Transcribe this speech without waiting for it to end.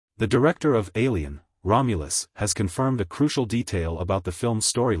The director of Alien, Romulus, has confirmed a crucial detail about the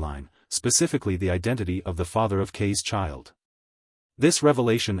film's storyline, specifically the identity of the father of Kay's child. This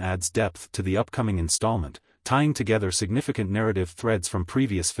revelation adds depth to the upcoming installment, tying together significant narrative threads from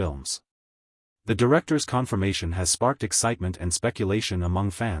previous films. The director's confirmation has sparked excitement and speculation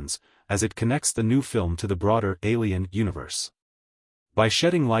among fans, as it connects the new film to the broader Alien universe. By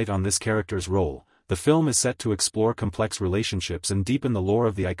shedding light on this character's role, the film is set to explore complex relationships and deepen the lore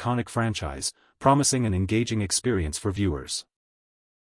of the iconic franchise, promising an engaging experience for viewers.